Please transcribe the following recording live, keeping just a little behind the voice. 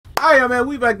Alright, man,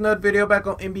 we back in another video back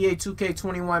on NBA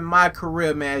 2K21 My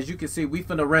Career, man. As you can see, we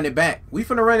finna run it back. We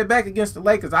finna run it back against the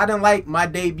Lakers. I didn't like my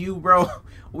debut, bro.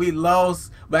 We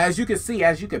lost. But as you can see,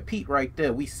 as you can peep right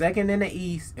there, we second in the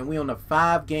East, and we on a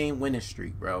 5-game winning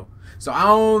streak, bro. So I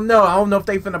don't know. I don't know if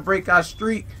they finna break our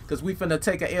streak, because we finna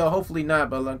take a L. Hopefully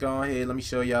not, but let's go ahead. Let me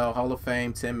show y'all Hall of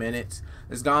Fame, 10 minutes.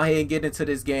 Let's go ahead and get into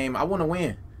this game. I want to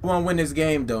win. We want to win this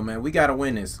game, though, man. We got to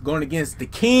win this. Going against the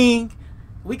King.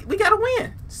 We gotta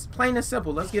win. It's plain and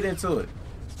simple. Let's get into it.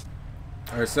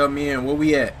 Alright, sub me in. Where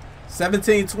we at?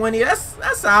 17-20.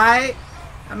 That's alright.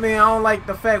 I mean, I don't like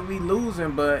the fact we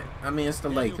losing, but I mean it's the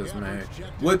Lakers, man.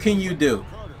 What can you do?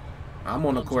 I'm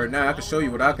on the court now. I can show you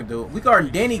what I can do. We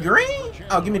guarding Danny Green?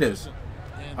 Oh, give me this.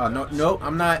 Oh no,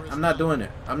 I'm not doing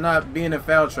it. I'm not being in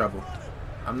foul trouble.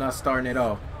 I'm not starting it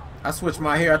off. I switched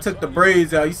my hair. I took the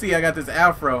braids out. You see, I got this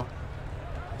afro.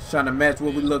 Just trying to match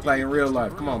what we look like in real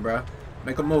life. Come on, bro.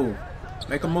 Make a move.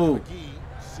 Make a move.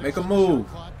 Make a move.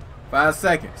 5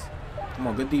 seconds. Come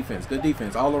on, good defense. Good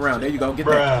defense. All around. There you go. Get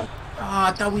that. Oh,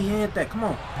 I thought we had that. Come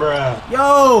on.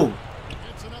 Yo!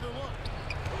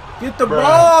 Get the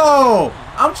ball!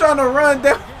 I'm trying to run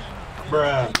down.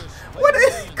 What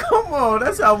is, come on.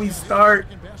 That's how we start.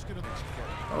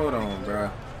 Hold on,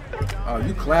 bruh. Oh,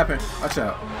 you clapping. Watch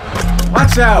out.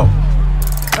 Watch out.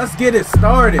 Let's get it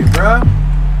started, bruh.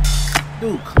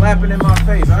 Dude, clapping in my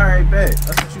face. Alright, bet.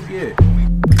 That's what you get.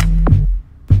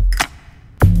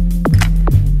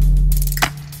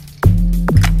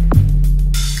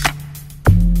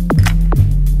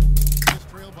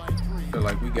 Feel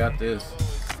like we got this.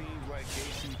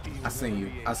 I seen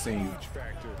you. I seen you.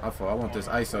 I want this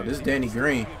ISO. This is Danny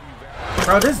Green.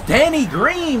 Bro, this is Danny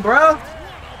Green, bro.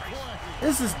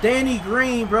 This is Danny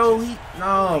Green, bro.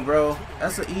 No, bro.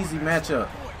 That's an easy matchup.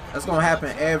 That's going to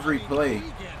happen every play.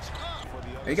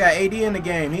 They got AD in the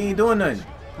game. He ain't doing nothing.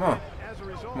 Come on.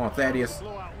 Come on, Thaddeus.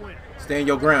 Stay in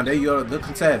your ground. There you go. Good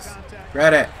contest.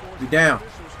 Grab that. We down.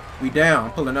 We down.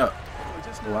 I'm pulling up.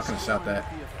 Oh, I could have shot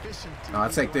that. No, I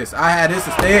take this. I had this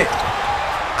instead.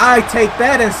 I take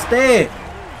that instead.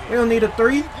 We don't need a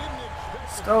 3.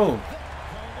 Let's go.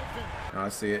 No, I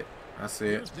see it. I see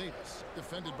it.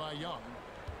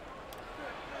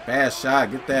 Bad shot.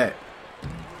 Get that.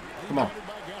 Come on.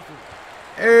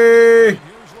 Hey.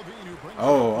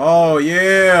 Oh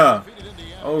yeah.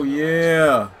 Oh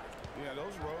yeah.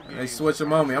 They switch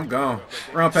them on me. I'm gone.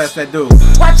 Run past that dude.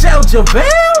 Watch out,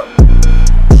 JaVale.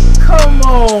 Come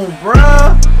on,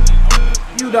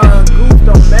 bruh. You done goofed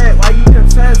on that. Why you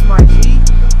contest, my G?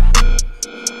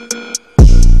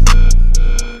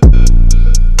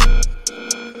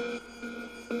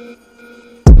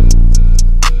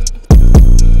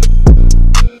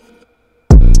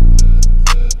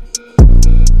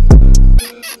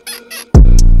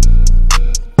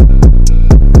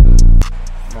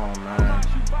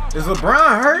 Is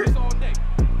LeBron hurt?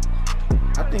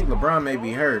 I think LeBron may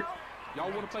be hurt.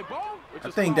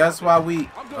 I think that's why we...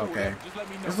 Okay.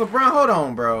 Is LeBron... Hold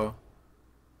on, bro.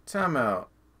 Timeout.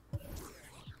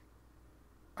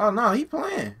 Oh, no. He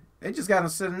playing. They just got him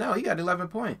sitting out. He got 11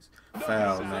 points.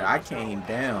 Foul, man. I came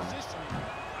down.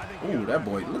 Ooh, that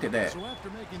boy. Look at that.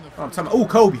 Oh, I'm talking about... Ooh,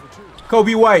 Kobe.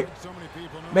 Kobe White.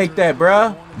 Make that,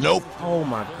 bro. Nope. Oh,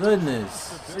 my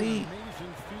goodness. See?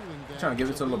 I'm trying to give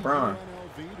it to LeBron.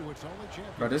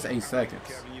 Bro, this 8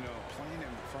 seconds.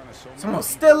 Someone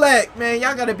still at, man.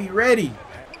 Y'all gotta be ready.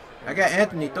 I got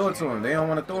Anthony. Throw it to him. They don't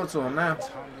want to throw it to him now.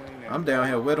 I'm down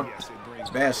here with him.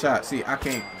 Bad shot. See, I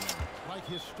can't.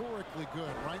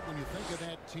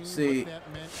 See,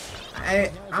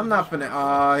 I'm not finna.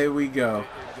 Oh, here we go.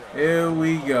 Here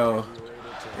we go.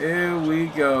 Here we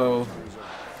go.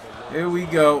 Here we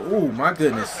go. Ooh, my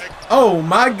goodness. Oh,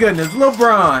 my goodness.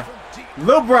 LeBron.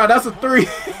 LeBron, that's a 3.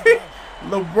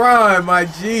 LeBron, my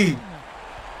G.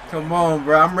 Come on,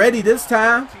 bro. I'm ready this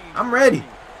time. I'm ready.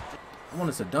 I want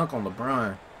us to dunk on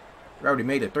LeBron. We already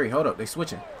made it 3. Hold up. They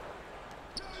switching.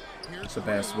 It's a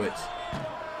bad switch.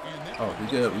 Oh, we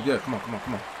good. We good. Come on, come on,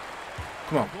 come on.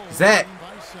 Come on. Zach.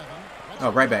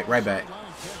 Oh, right back. Right back.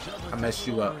 I messed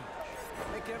you up.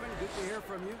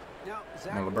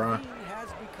 Come on, LeBron.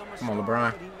 Come on,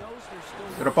 LeBron.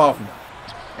 Get up off him.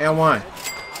 And 1.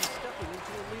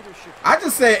 I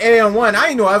just said and 1. I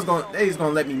didn't know they was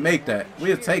gonna let me make that.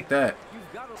 We'll take that.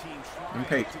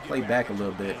 Okay, play back a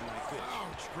little bit.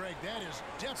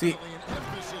 See,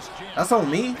 that's on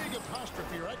me.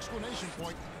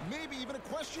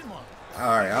 All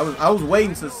right, I was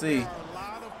waiting to see.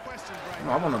 Come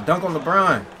on, I want to dunk on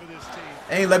LeBron.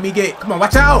 Ain't let me get. Come on,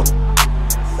 watch out!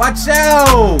 Watch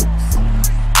out!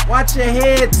 Watch your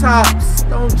head tops.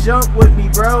 Don't jump with me,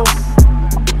 bro.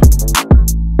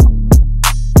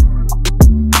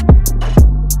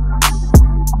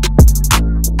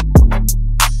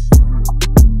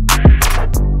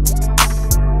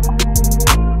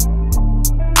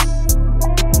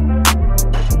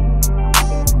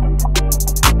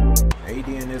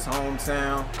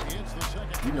 hometown.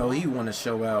 You know he want to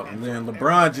show out. And then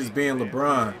LeBron just being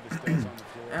LeBron.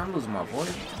 I'm losing my voice.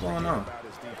 What's going on?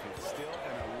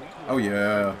 Oh,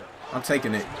 yeah. I'm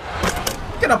taking it.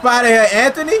 Get up out of here,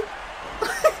 Anthony.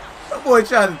 That boy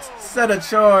trying to set a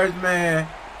charge, man.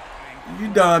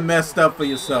 You done messed up for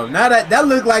yourself. Now that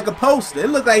looked like a poster. It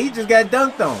looked like he just got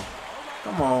dunked on.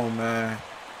 Come on, man.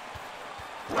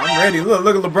 I'm ready.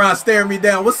 Look at LeBron staring me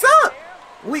down. What's up?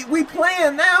 We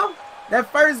playing now. That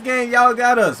first game y'all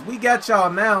got us. We got y'all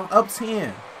now. Up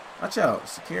 10. Watch out.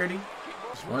 Security.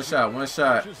 One shot. One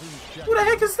shot. Who the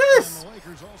heck is this?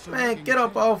 Man, get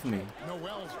up off me.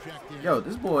 Yo,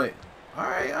 this boy. All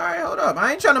right, hold up.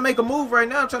 I ain't trying to make a move right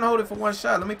now. I'm trying to hold it for one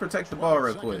shot. Let me protect the ball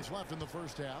real quick. I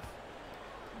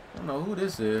don't know who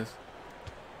this is.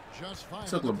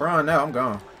 Took LeBron now. I'm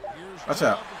gone. Watch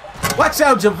out. Watch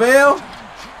out, JaVale.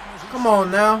 Come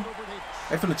on now.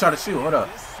 They finna try to shoot. Hold up.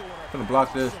 Finna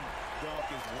block this.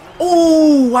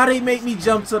 Ooh, why they make me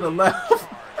jump to the left?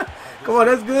 Come on,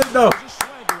 that's good though.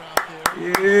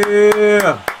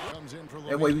 Yeah.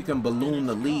 That way we can balloon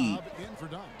the lead.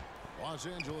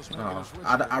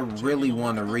 I really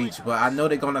want to reach, but I know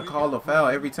they're going to call a foul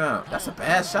every time. That's a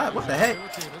bad shot. What the heck?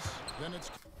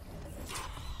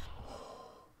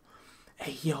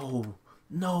 Hey, yo.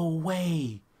 No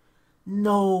way.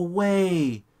 No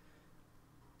way.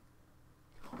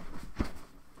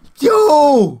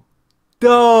 Yo.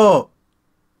 Dog.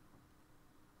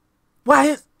 Why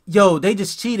his... Yo, they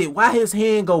just cheated. Why his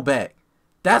hand go back?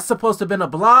 That's supposed to have been a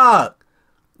block.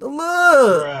 Look.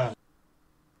 Bruh.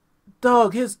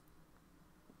 Dog, his...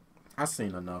 I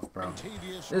seen enough, bro.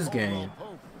 This game.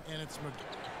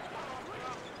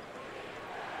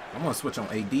 I'm gonna switch on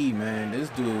AD, man. This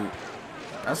dude...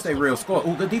 I say real score.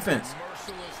 Ooh, good defense.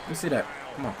 Let me see that.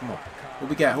 Come on, come on. Who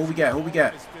we got? Who we got? Who we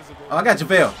got? Oh, I got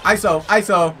JaVale. ISO.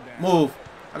 ISO. Move.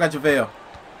 I got JaVale.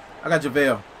 I got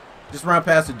JaVale. Just run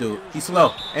past the dude. He's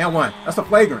slow. And one. That's a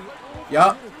flagrant.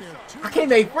 Yup. I can't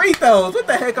make free throws. What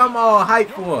the heck I'm all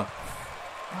hyped for?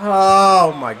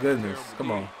 Oh, my goodness.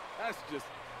 Come on.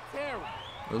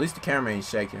 At least the camera ain't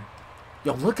shaking.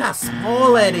 Yo, look how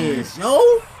small that is, yo.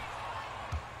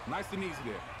 Nice and easy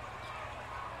there.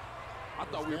 I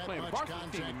thought we were playing varsity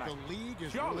team tonight. The league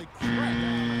is really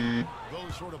cracking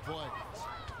those sort of plays.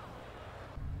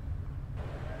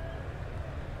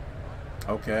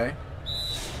 Okay.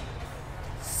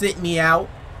 Sit me out.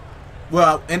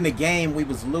 Well, in the game we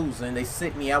was losing. They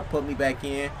sit me out, put me back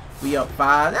in. We up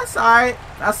 5. That's all right.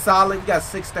 That's solid. We got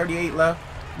 6:38 left.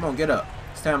 Come on, get up.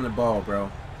 It's time to ball,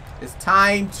 bro. It's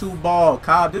time to ball.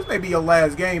 Kyle, this may be your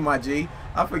last game, my G.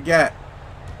 I forgot.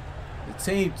 The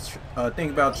team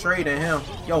think about trading him.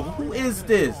 Yo, who is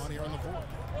this?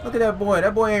 Look at that boy.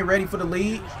 That boy ain't ready for the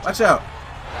lead. Watch out.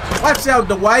 Watch out,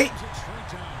 Dwight.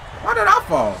 Why did I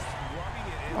fall?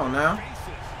 Come on now.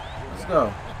 Let's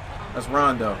go. That's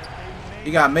Rondo.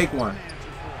 He gotta make one.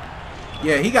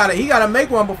 Yeah, he gotta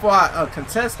make one before I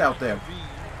contest out there.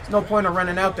 There's no point of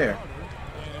running out there.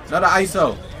 Another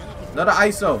ISO. Another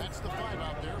ISO.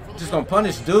 Just gonna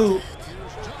punish dude.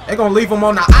 They gonna leave him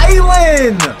on the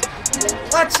island.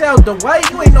 Watch out, Dwight.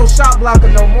 You ain't no shot blocker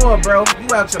no more, bro.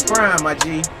 You out your prime, my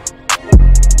G.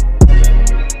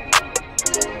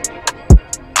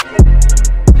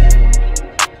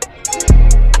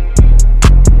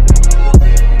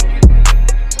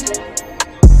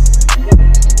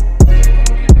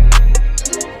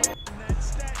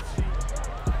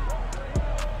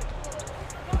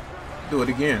 Do it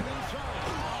again.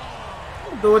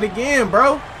 Do it again,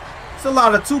 bro. It's a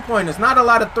lot of 2-pointers, not a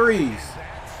lot of 3s.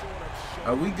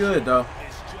 Are we good, though?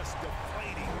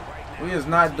 We is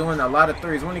not doing a lot of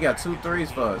 3s. We only got 2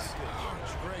 3s for us.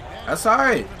 That's all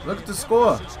right. Look at the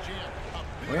score.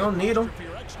 We don't need them.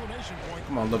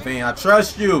 Come on, Levine. I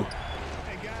trust you.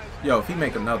 Yo, if he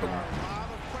make another one.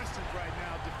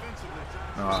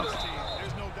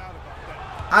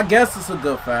 I guess it's a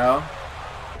good foul.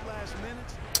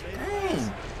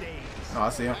 Dang. Oh, I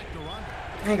see him.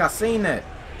 Dang, I seen that.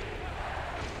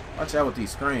 Watch out with these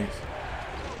screens.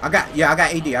 I got AD. I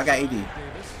got AD.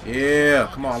 Yeah,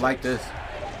 come on, like this.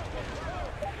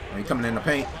 Oh, he coming in the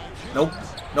paint. Nope.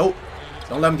 Nope.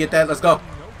 Don't let him get that. Let's go.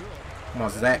 Come on,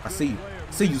 Zach. I see you.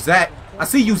 I see you, Zach. I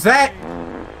see you, Zach.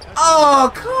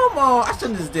 Oh, come on. I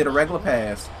shouldn't have just did a regular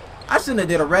pass. I shouldn't have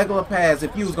did a regular pass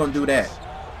if you was going to do that.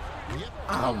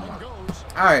 Oh, my.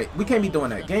 All right, we can't be doing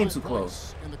that. Game too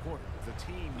close. The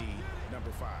team need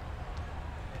number 5.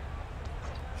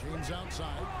 James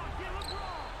outside.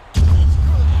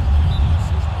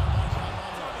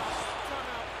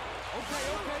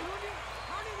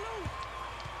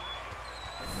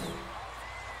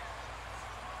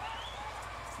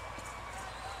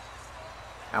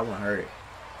 That one hurt.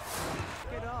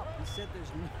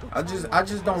 I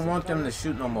just don't want them to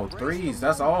shoot no more threes.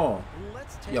 That's all.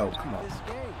 Yo, come on.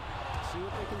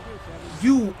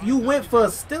 You went for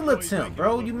a steal attempt,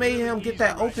 bro. You made him get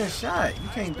that open shot. You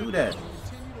can't do that.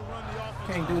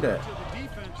 You can't do that.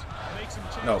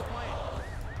 No.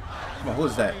 Come on,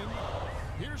 who's that?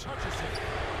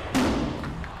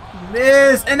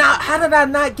 Miss. And how did I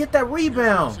not get that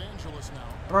rebound?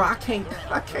 Bro, I can't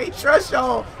trust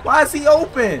y'all. Why is he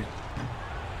open?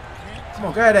 Come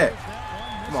on, grab that.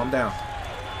 Come on, I'm down.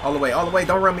 All the way,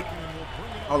 don't run me.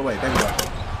 All the way, there we go.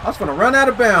 I was gonna run out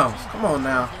of bounds. Come on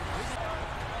now.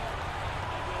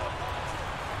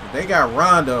 They got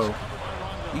Rondo.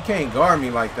 You can't guard me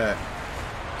like that.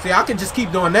 See, I can just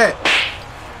keep doing that.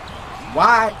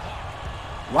 Why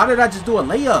did I just do a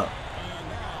layup?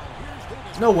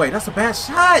 No way, that's a bad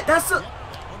shot.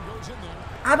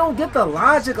 I don't get the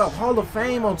logic of Hall of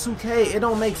Fame on 2K. It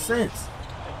don't make sense.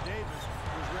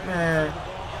 Man.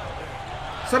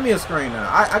 Set me a screen now.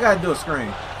 I gotta do a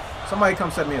screen. Somebody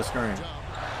come set me a screen.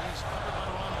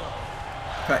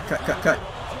 Cut.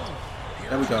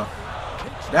 There we go.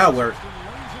 That'll work.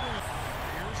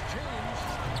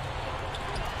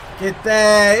 Get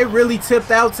that. It really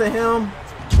tipped out to him.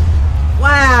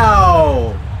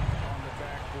 Wow.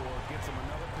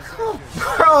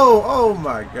 Bro, oh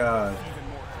my God.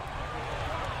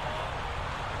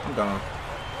 I'm gone.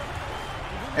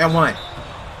 And one.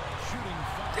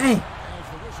 Dang.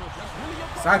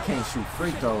 So I can't shoot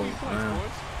free throws, man.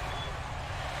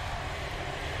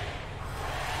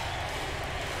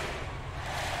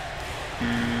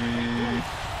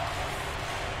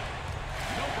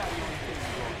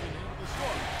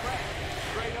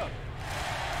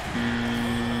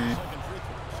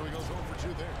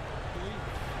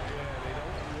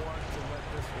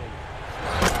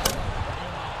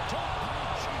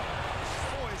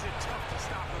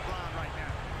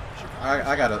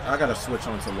 I gotta switch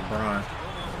on to LeBron.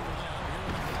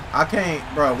 I can't,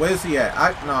 bro. Where's he at?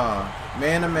 Nah,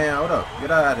 man to man. Hold up, get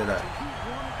out of that.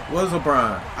 Where's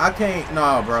LeBron? I can't.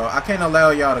 Nah, bro. I can't allow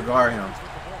y'all to guard him.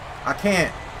 I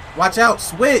can't. Watch out,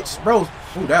 switch, bro.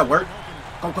 Ooh, that worked.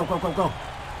 Go.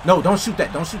 No, don't shoot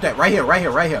that. Don't shoot that. Right here.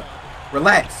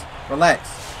 Relax.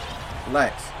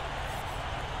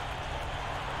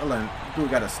 Hold on, dude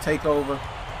got us take over.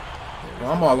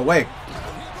 Well, I'm all the way.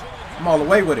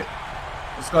 With it.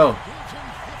 Let's go.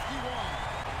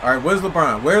 All right, where's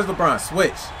LeBron?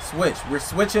 Switch. We're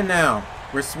switching now.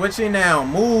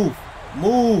 Move,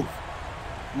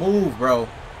 bro.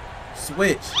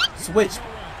 Switch.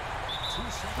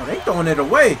 Oh, they throwing it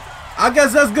away. I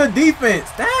guess that's good defense.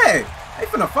 Dang, they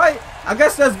finna fight. I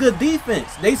guess that's good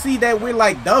defense. They see that we're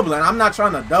like doubling. I'm not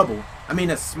trying to double. I mean,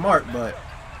 it's smart, but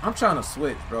I'm trying to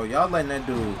switch, bro. Y'all letting that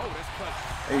dude.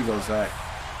 There you go, Zach.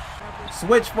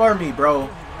 Switch for me, bro.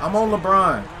 I'm on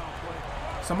LeBron.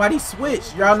 Somebody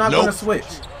switch. Y'all not gonna switch.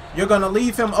 You're gonna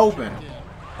leave him open.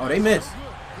 Oh, they missed.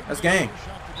 That's game.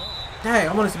 Dang,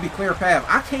 I want us to be clear path.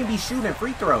 I can't be shooting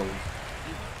free throws.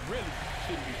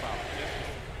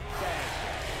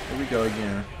 Here we go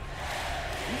again.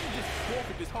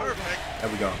 There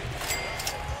we go.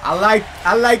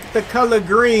 I like the color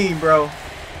green, bro.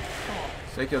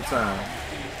 Take your time.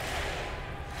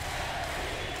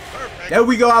 There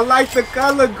we go. I like the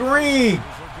color green.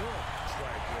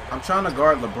 I'm trying to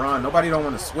guard LeBron. Nobody don't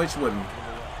want to switch with me.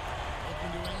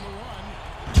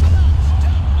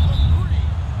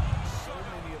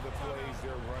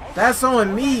 That's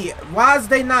on me. Why is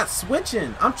they not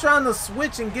switching? I'm trying to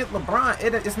switch and get LeBron.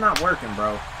 It's not working,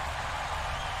 bro.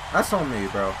 That's on me,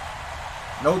 bro.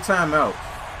 No timeout.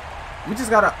 We just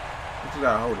gotta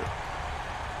hold it.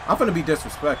 I'm gonna be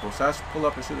disrespectful. So I should pull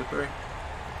up and shoot a three.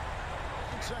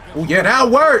 Oh yeah, that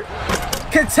worked.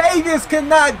 Contavious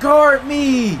cannot guard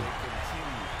me.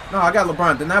 No, I got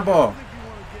LeBron. Deny ball.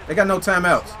 They got no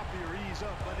timeouts.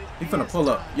 He finna pull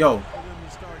up. Yo.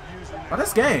 Oh,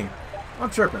 that's game. I'm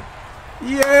tripping.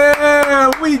 Yeah,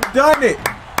 we done it.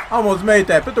 Almost made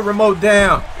that. Put the remote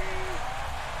down.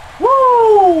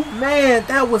 Woo, man,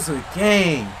 that was a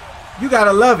game. You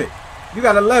gotta love it.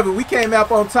 We came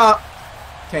up on top.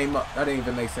 Came up. That didn't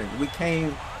even make sense. We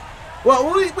came.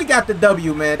 Well, we got the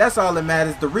W, man. That's all that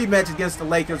matters. The rematch against the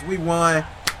Lakers, we won.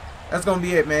 That's gonna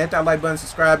be it, man. Hit that like button,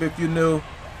 subscribe if you're new.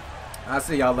 I'll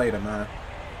see y'all later, man.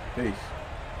 Peace.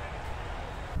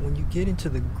 When you get into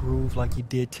the groove like you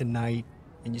did tonight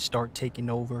and you start taking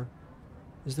over,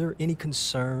 is there any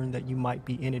concern that you might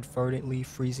be inadvertently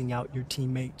freezing out your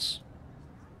teammates?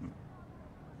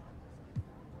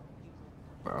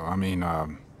 Well, I mean,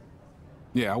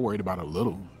 yeah, I worried about it a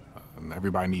little.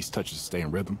 Everybody needs touches to stay in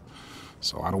rhythm.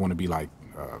 So I don't want to be like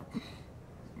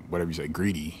whatever you say,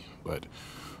 greedy. But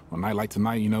on a night like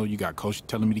tonight, you know, you got coach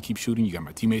telling me to keep shooting. You got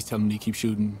my teammates telling me to keep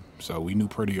shooting. So we knew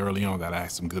pretty early on that I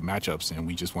had some good matchups, and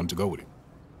we just wanted to go with it.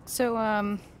 So,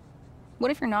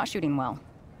 what if you're not shooting well?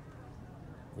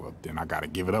 Well, then I got to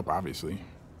give it up, obviously.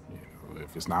 You know,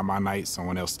 if it's not my night,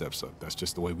 someone else steps up. That's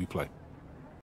just the way we play.